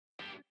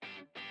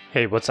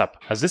Hey, what's up?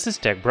 This is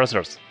Tech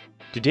Brothers.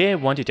 Today I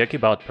want to talk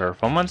about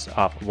performance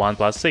of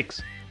OnePlus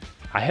 6.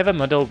 I have a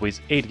model with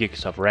 8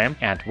 GB of RAM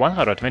and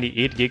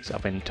 128 GB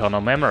of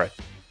internal memory.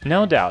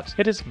 No doubt,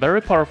 it is a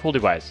very powerful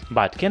device,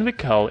 but can we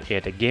call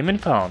it a gaming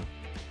phone?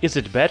 Is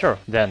it better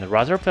than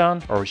Razer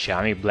phone or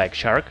Xiaomi Black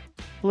Shark?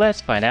 Let's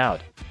find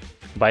out.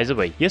 By the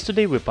way,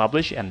 yesterday we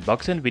published an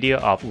unboxing video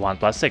of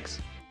OnePlus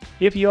 6.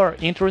 If you are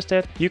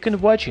interested, you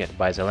can watch it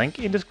by the link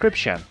in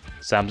description.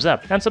 Thumbs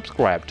up and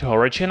subscribe to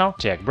our channel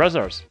Tech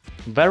Brothers.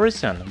 Very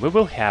soon we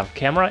will have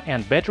camera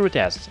and battery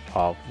tests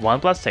of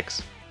OnePlus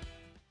 6.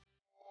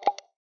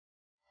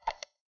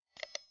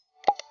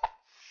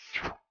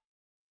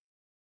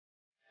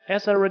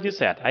 As I already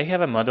said, I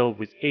have a model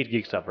with 8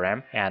 GB of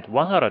RAM and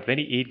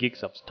 128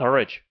 GB of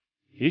storage.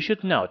 You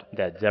should note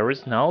that there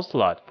is no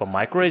slot for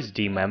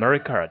microSD memory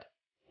card.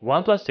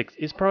 OnePlus 6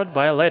 is powered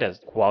by a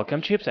latest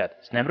Qualcomm chipset,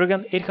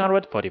 Snapdragon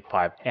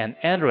 845 and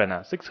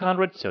Adreno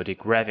 630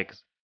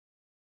 graphics.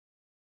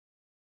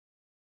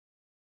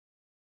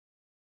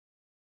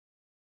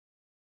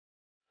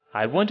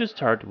 I want to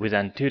start with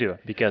AnTuTu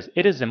because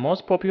it is the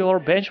most popular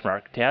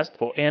benchmark test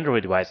for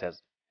Android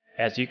devices.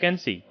 As you can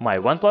see, my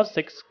OnePlus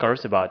 6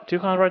 scores about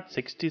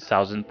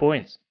 260,000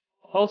 points.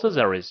 Also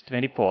there is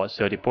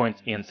 2430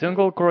 points in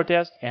single-core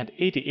test and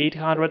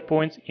 8800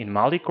 points in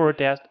multi-core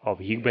test of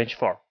GeekBench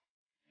 4.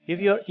 If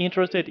you are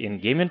interested in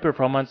gaming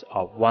performance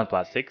of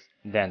OnePlus 6,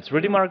 then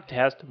 3D Mark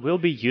test will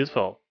be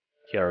useful.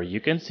 Here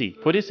you can see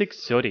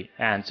 4630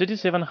 and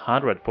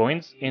 3700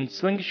 points in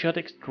Slingshot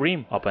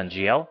Extreme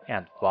OpenGL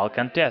and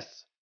Vulkan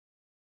tests.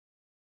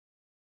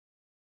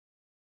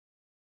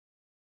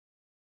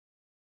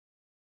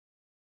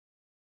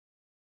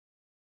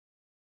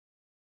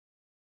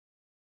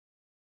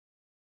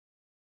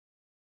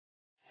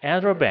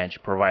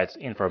 GeekBench provides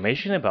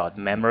information about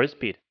memory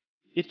speed.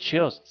 It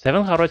shows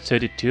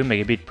 732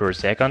 megabit per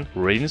second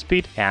reading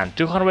speed and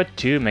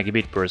 202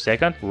 megabit per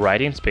second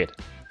writing speed.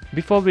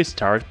 Before we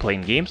start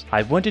playing games,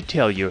 I want to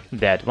tell you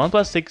that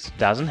OnePlus 6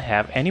 doesn't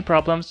have any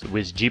problems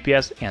with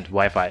GPS and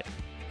Wi-Fi.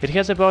 It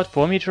has about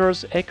 4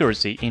 meters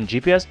accuracy in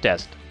GPS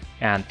test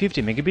and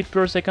 50 megabit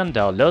per second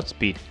download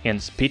speed in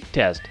speed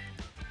test.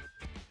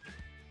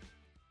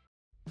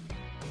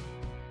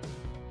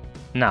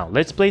 Now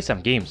let's play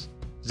some games.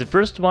 The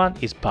first one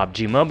is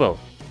PUBG Mobile.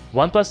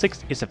 OnePlus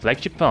 6 is a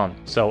flagship phone,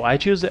 so I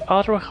choose the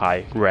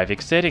ultra-high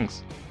graphics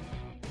settings.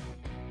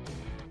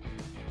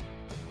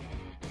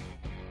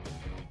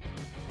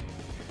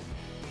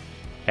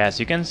 As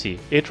you can see,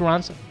 it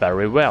runs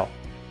very well.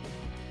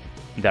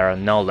 There are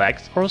no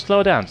lags or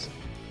slowdowns.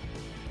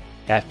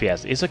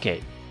 FPS is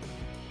okay.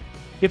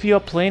 If you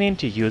are planning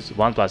to use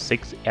OnePlus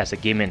 6 as a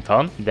gaming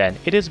phone, then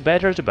it is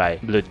better to buy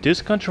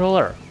Bluetooth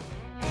controller.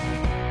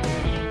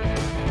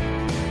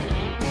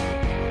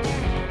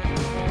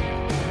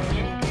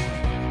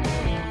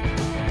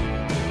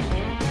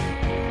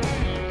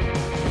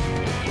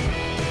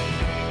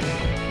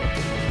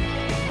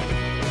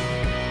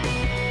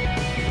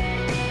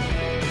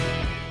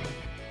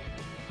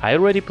 I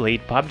already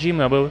played PUBG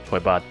Mobile for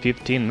about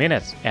 15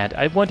 minutes and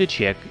I want to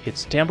check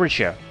its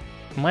temperature.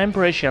 My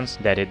impressions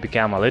that it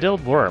became a little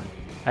warm.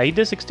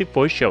 AIDA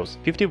 64 shows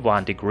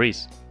 51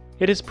 degrees.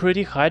 It is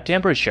pretty high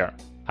temperature.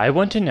 I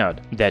want to note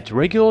that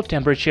regular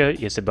temperature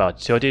is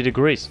about 30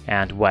 degrees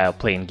and while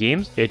playing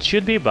games it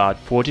should be about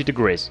 40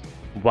 degrees.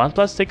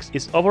 OnePlus 6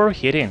 is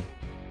overheating.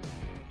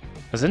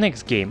 The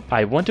next game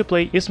I want to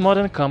play is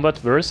Modern Combat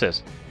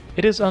Versus.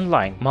 It is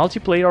online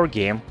multiplayer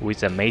game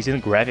with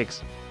amazing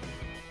graphics.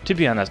 To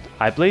be honest,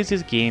 I played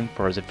this game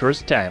for the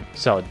first time,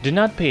 so do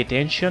not pay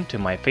attention to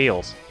my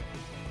fails.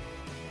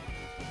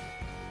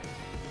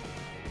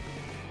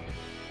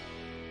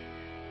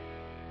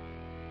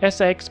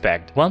 As I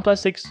expect, OnePlus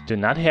 6 do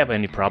not have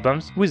any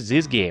problems with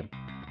this game.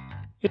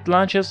 It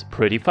launches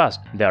pretty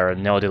fast, there are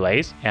no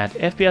delays, and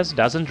FPS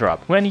doesn't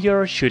drop when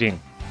you're shooting.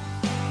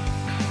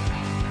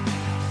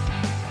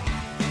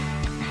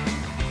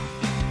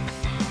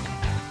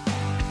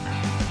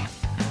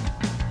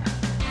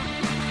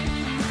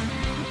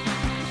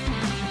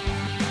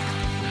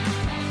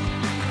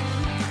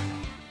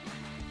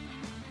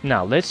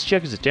 Now let's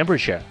check the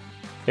temperature.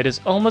 It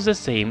is almost the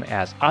same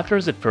as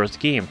after the first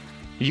game.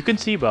 You can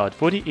see about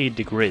 48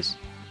 degrees.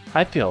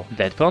 I feel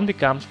that phone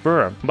becomes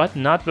warm, but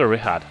not very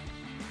hot.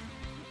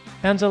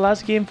 And the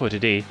last game for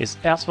today is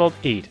Asphalt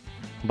 8.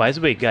 By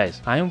the way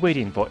guys, I am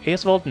waiting for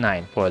Asphalt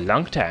 9 for a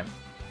long time.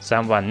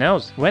 Someone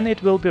knows when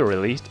it will be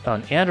released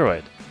on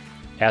Android.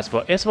 As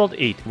for Asphalt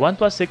 8,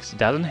 OnePlus 6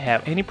 doesn't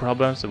have any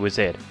problems with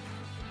it.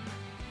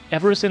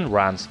 Everything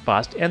runs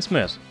fast and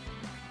smooth.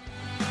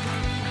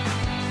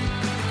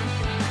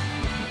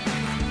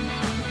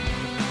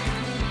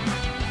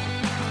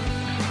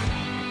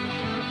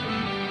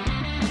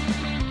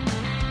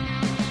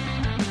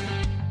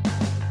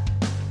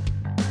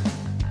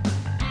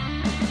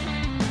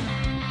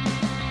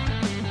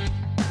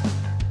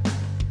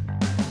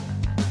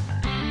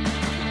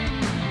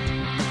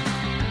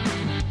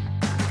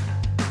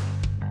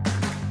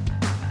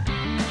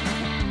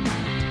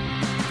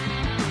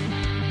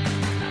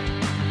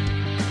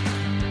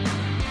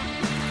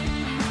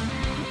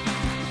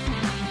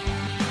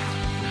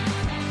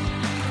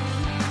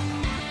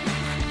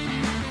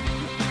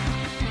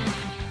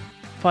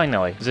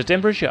 Finally, the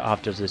temperature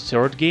after the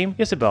third game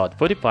is about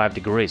 45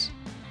 degrees.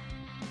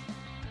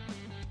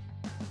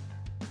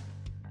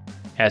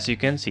 As you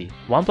can see,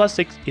 OnePlus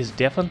 6 is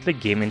definitely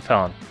gaming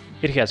phone.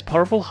 It has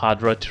powerful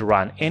hardware to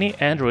run any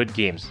Android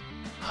games.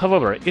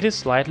 However, it is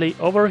slightly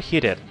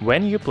overheated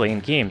when you playing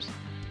games.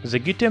 The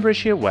good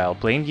temperature while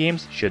playing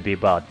games should be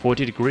about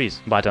 40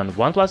 degrees, but on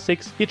OnePlus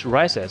 6 it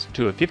rises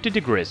to 50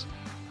 degrees.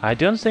 I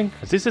don't think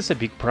this is a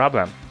big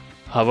problem.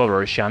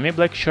 However, Xiaomi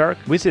Black Shark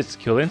with its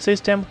cooling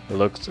system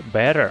looks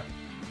better.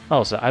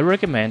 Also, I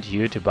recommend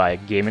you to buy a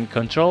gaming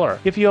controller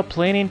if you are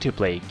planning to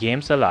play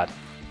games a lot.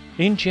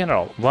 In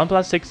general,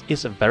 OnePlus 6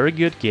 is a very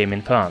good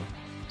gaming phone.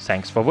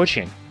 Thanks for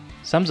watching.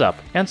 Thumbs up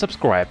and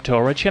subscribe to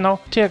our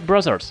channel Tech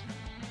Brothers.